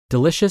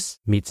Delicious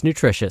meets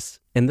nutritious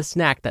in the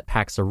snack that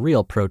packs a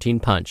real protein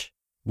punch.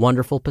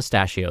 Wonderful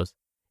Pistachios.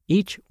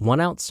 Each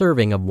 1-ounce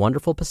serving of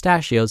Wonderful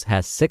Pistachios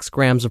has 6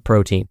 grams of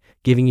protein,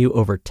 giving you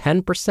over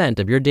 10%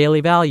 of your daily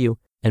value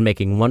and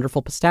making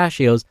Wonderful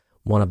Pistachios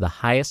one of the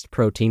highest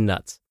protein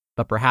nuts.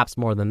 But perhaps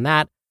more than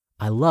that,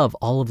 I love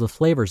all of the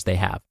flavors they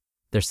have.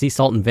 Their sea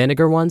salt and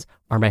vinegar ones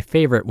are my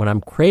favorite when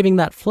I'm craving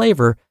that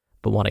flavor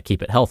but want to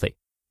keep it healthy.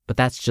 But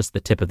that's just the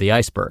tip of the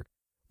iceberg.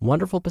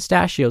 Wonderful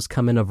Pistachios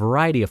come in a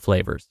variety of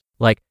flavors,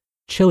 like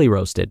chili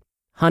roasted,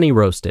 honey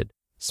roasted,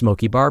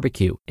 smoky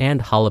barbecue,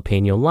 and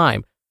jalapeno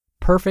lime,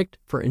 perfect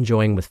for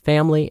enjoying with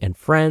family and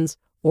friends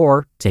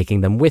or taking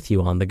them with you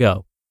on the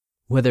go.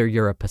 Whether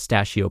you're a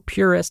pistachio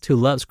purist who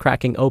loves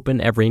cracking open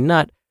every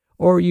nut,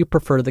 or you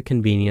prefer the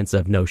convenience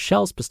of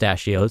no-shells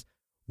pistachios,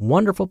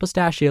 Wonderful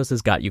Pistachios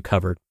has got you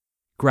covered.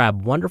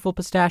 Grab Wonderful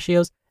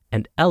Pistachios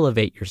and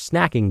elevate your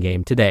snacking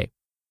game today.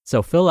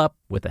 So fill up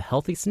with a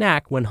healthy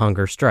snack when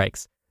hunger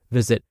strikes.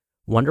 Visit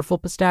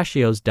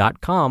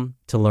wonderfulpistachios.com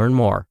to learn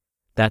more.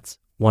 That's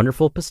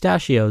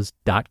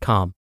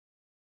wonderfulpistachios.com.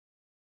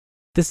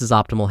 This is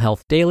Optimal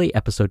Health Daily,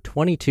 episode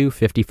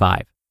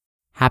 2255.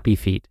 Happy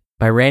Feet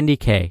by Randi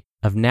K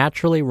of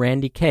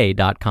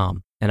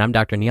naturallyrandik.com. And I'm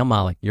Dr. Neil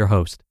Malik, your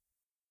host.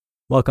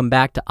 Welcome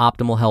back to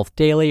Optimal Health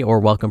Daily, or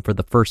welcome for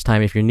the first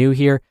time if you're new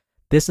here.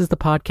 This is the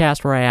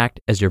podcast where I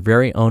act as your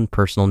very own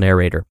personal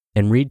narrator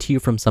and read to you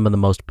from some of the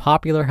most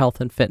popular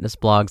health and fitness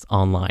blogs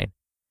online.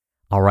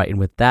 All right, and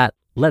with that,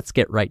 let's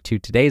get right to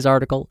today's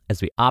article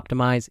as we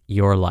optimize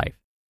your life.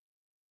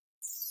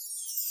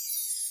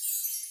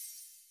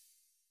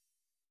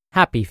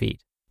 Happy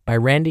Feet by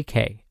Randi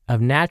K of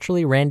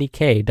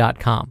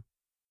naturallyrandik.com.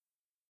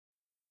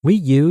 We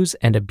use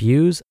and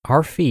abuse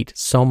our feet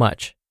so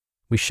much.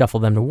 We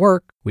shuffle them to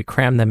work, we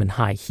cram them in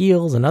high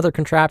heels and other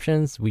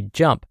contraptions, we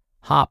jump,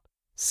 hop,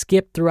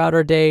 skip throughout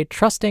our day,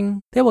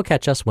 trusting they will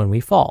catch us when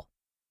we fall.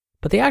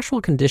 But the actual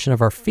condition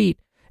of our feet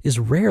is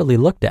rarely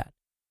looked at.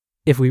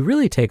 If we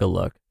really take a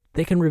look,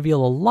 they can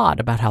reveal a lot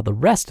about how the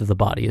rest of the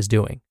body is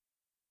doing.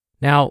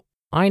 Now,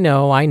 I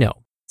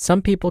know,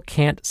 some people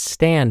can't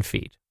stand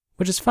feet,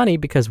 which is funny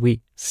because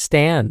we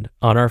stand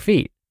on our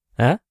feet.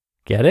 Huh?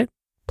 Get it?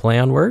 Play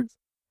on words?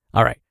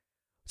 All right.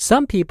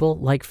 Some people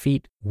like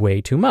feet way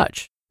too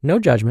much. No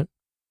judgment.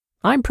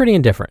 I'm pretty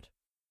indifferent.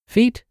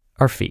 Feet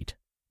are feet.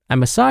 I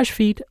massage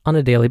feet on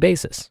a daily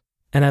basis,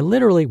 and I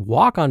literally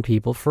walk on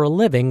people for a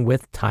living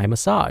with Thai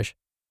massage.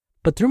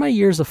 But through my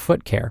years of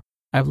foot care,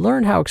 I've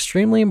learned how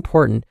extremely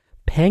important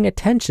paying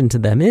attention to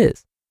them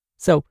is.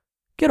 So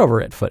get over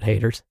it, foot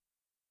haters.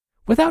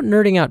 Without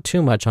nerding out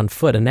too much on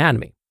foot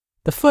anatomy,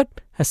 the foot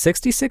has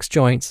 66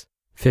 joints,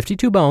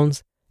 52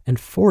 bones, and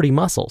 40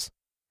 muscles.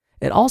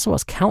 It also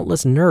has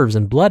countless nerves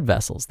and blood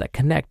vessels that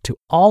connect to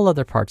all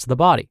other parts of the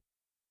body.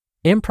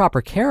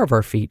 Improper care of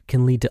our feet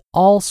can lead to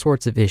all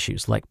sorts of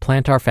issues like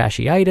plantar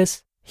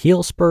fasciitis,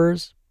 heel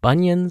spurs,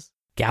 bunions,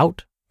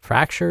 gout,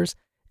 fractures,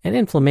 and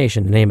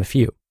inflammation, to name a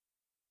few.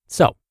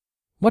 So,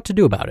 what to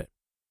do about it?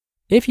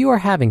 If you are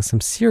having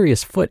some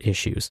serious foot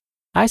issues,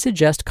 I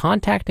suggest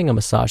contacting a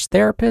massage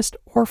therapist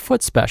or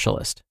foot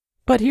specialist.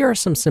 But here are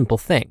some simple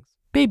things,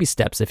 baby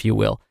steps if you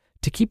will,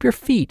 to keep your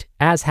feet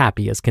as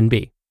happy as can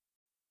be.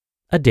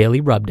 A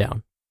daily rub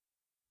down.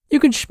 You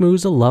can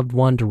schmooze a loved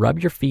one to rub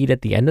your feet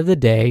at the end of the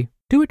day,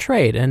 do a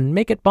trade and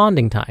make it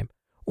bonding time.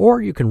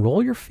 Or you can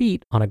roll your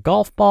feet on a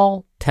golf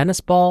ball,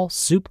 tennis ball,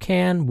 soup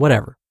can,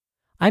 whatever.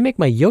 I make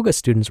my yoga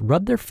students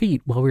rub their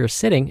feet while we are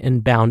sitting in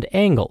bound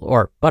angle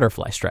or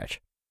butterfly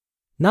stretch.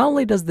 Not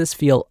only does this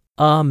feel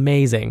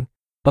amazing,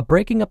 but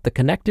breaking up the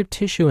connective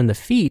tissue in the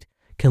feet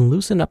can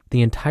loosen up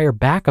the entire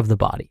back of the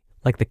body,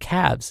 like the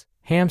calves,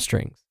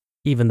 hamstrings,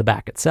 even the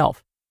back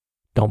itself.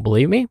 Don't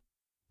believe me?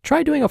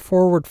 Try doing a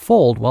forward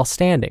fold while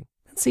standing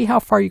and see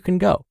how far you can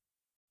go.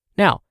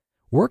 Now,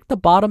 work the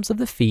bottoms of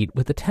the feet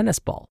with a tennis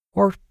ball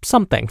or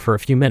something for a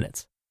few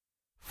minutes.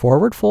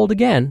 Forward fold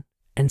again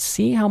and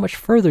see how much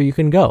further you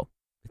can go.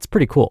 It's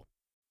pretty cool.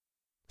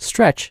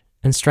 Stretch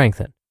and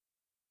strengthen.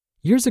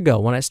 Years ago,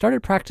 when I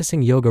started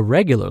practicing yoga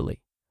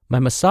regularly, my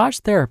massage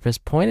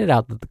therapist pointed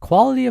out that the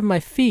quality of my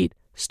feet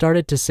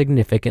started to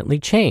significantly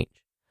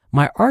change.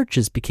 My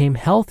arches became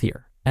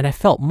healthier and I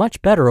felt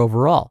much better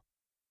overall.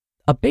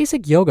 A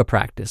basic yoga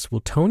practice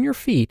will tone your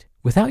feet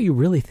without you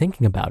really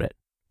thinking about it.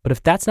 But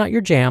if that's not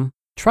your jam,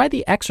 try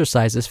the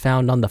exercises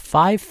found on the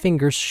 5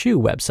 Fingers Shoe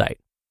website.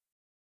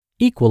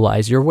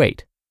 Equalize your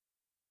weight.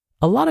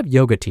 A lot of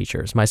yoga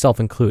teachers, myself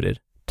included,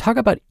 talk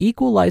about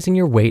equalizing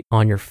your weight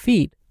on your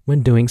feet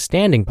when doing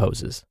standing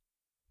poses.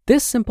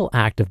 This simple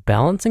act of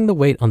balancing the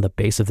weight on the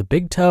base of the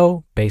big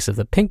toe, base of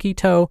the pinky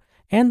toe,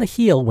 and the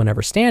heel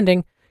whenever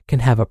standing can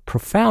have a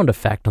profound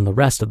effect on the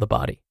rest of the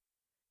body.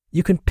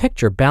 You can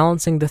picture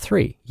balancing the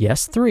 3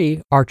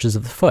 arches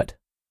of the foot.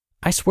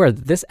 I swear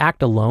that this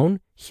act alone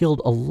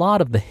healed a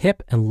lot of the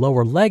hip and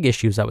lower leg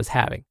issues I was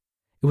having.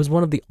 It was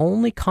one of the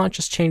only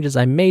conscious changes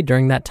I made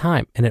during that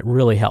time, and it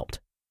really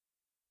helped.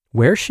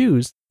 Wear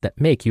shoes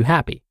that make you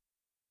happy.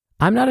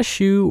 I'm not a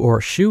shoe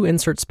or shoe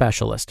insert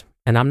specialist,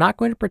 and I'm not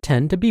going to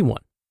pretend to be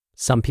one.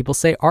 Some people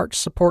say arch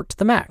support to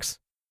the max.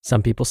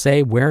 Some people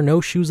say wear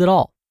no shoes at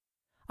all.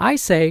 I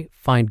say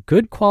find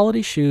good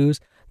quality shoes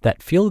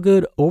that feel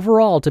good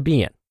overall to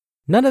be in.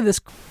 None of this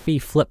crappy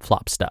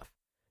flip-flop stuff.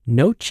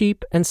 No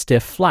cheap and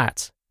stiff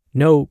flats.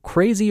 No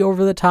crazy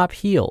over-the-top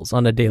heels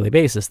on a daily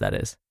basis, that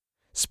is.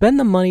 Spend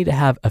the money to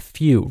have a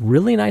few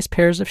really nice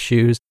pairs of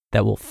shoes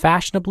that will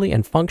fashionably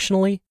and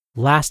functionally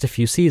last a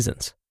few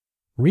seasons.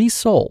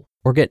 Re-sole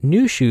or get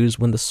new shoes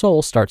when the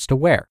sole starts to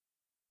wear.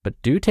 But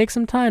do take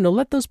some time to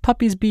let those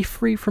puppies be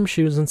free from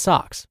shoes and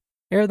socks.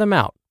 Air them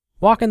out.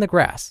 Walk in the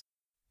grass.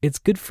 It's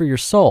good for your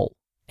soul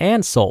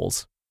and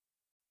soles.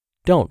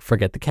 Don't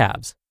forget the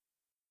calves.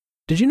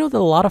 Did you know that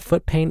a lot of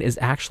foot pain is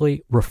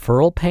actually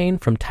referral pain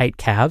from tight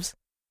calves?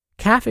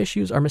 Calf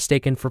issues are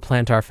mistaken for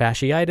plantar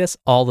fasciitis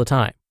all the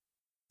time.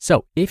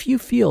 So if you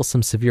feel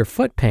some severe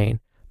foot pain,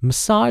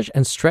 massage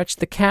and stretch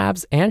the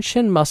calves and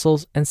shin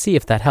muscles and see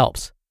if that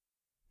helps.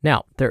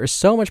 Now, there is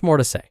so much more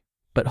to say,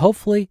 but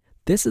hopefully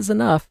this is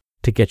enough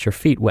to get your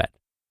feet wet.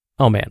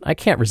 Oh man, I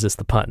can't resist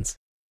the puns.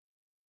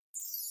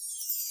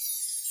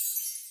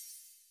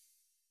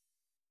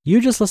 You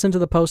just listened to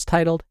the post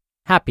titled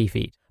Happy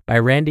Feet by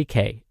Randi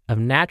K of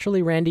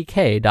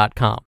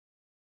naturallyrandik.com.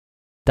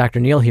 Dr.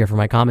 Neal here for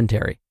my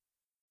commentary.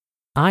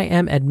 I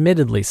am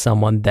admittedly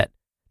someone that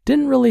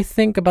didn't really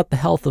think about the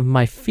health of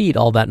my feet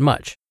all that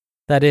much.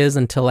 That is,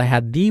 until I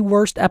had the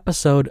worst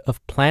episode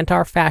of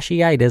plantar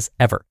fasciitis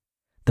ever.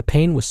 The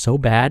pain was so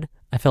bad,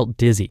 I felt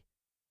dizzy.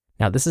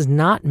 Now, this is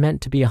not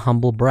meant to be a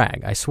humble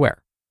brag, I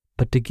swear.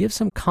 But to give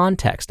some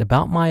context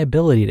about my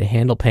ability to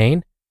handle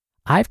pain,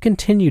 I've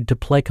continued to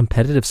play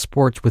competitive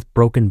sports with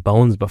broken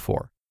bones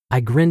before. I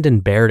grinned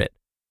and bared it.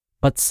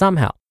 But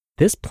somehow,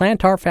 this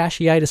plantar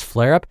fasciitis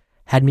flare-up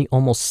had me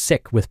almost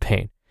sick with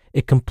pain.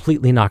 It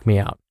completely knocked me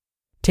out.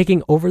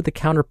 Taking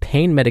over-the-counter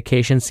pain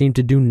medication seemed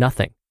to do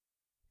nothing.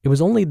 It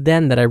was only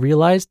then that I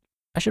realized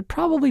I should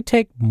probably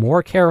take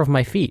more care of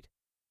my feet.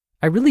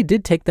 I really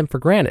did take them for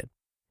granted.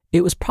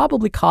 It was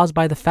probably caused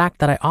by the fact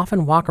that I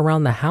often walk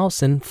around the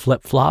house in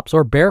flip-flops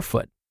or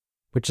barefoot,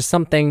 which is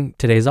something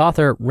today's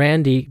author,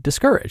 Randi,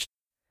 discouraged.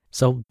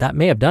 So that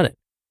may have done it.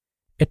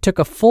 It took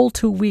a full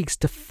 2 weeks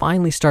to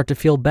finally start to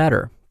feel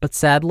better, but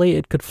sadly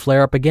it could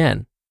flare up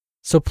again.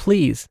 So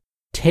please,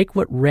 take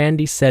what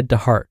Randi said to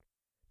heart.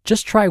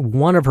 Just try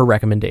one of her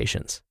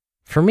recommendations.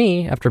 For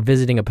me, after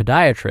visiting a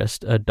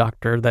podiatrist, a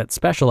doctor that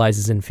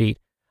specializes in feet,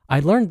 I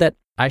learned that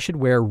I should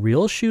wear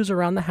real shoes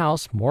around the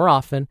house more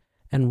often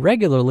and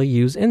regularly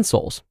use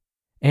insoles.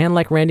 And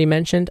like Randi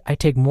mentioned, I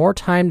take more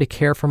time to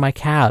care for my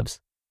calves.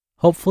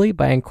 Hopefully,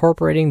 by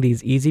incorporating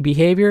these easy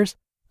behaviors,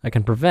 I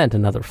can prevent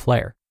another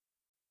flare.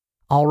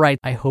 All right,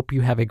 I hope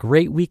you have a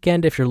great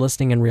weekend if you're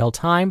listening in real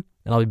time,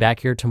 and I'll be back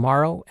here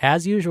tomorrow,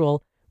 as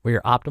usual, where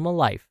your optimal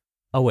life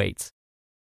awaits.